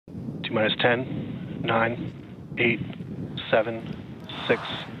T-minus 10, 9, 8, 7, 6,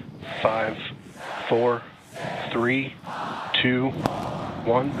 5, 4, 3, 2,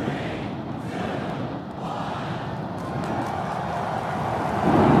 1.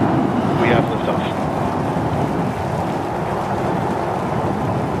 We have liftoff.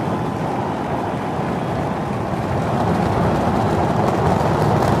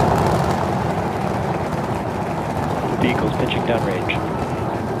 Vehicles pitching downrange.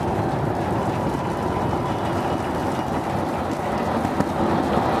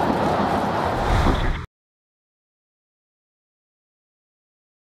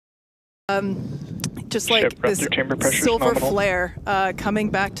 Just like this silver flare coming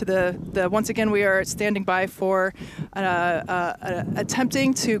back to the once again we are standing by for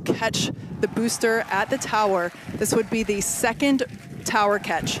attempting to catch the booster at the tower. This would be the second tower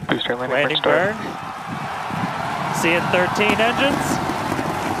catch. Booster landing burn. Seeing 13 engines.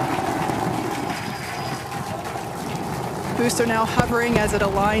 Booster now hovering as it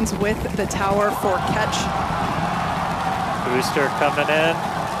aligns with the tower for catch. Booster coming in.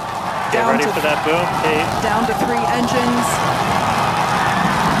 Get ready for that boom, Kate. Down to 3 engines.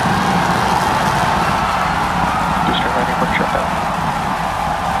 Booster landing for shutdown.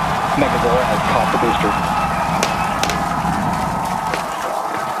 Mechazilla has caught the booster.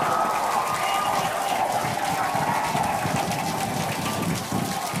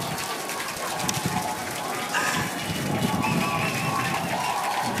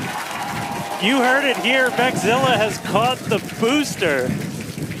 You heard it here, Mechazilla has caught the booster.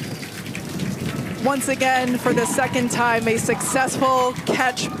 Once again, for the second time, a successful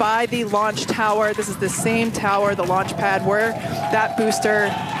catch by the launch tower. This is the same tower, the launch pad, where that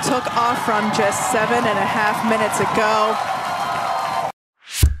booster took off from just 7.5 minutes ago.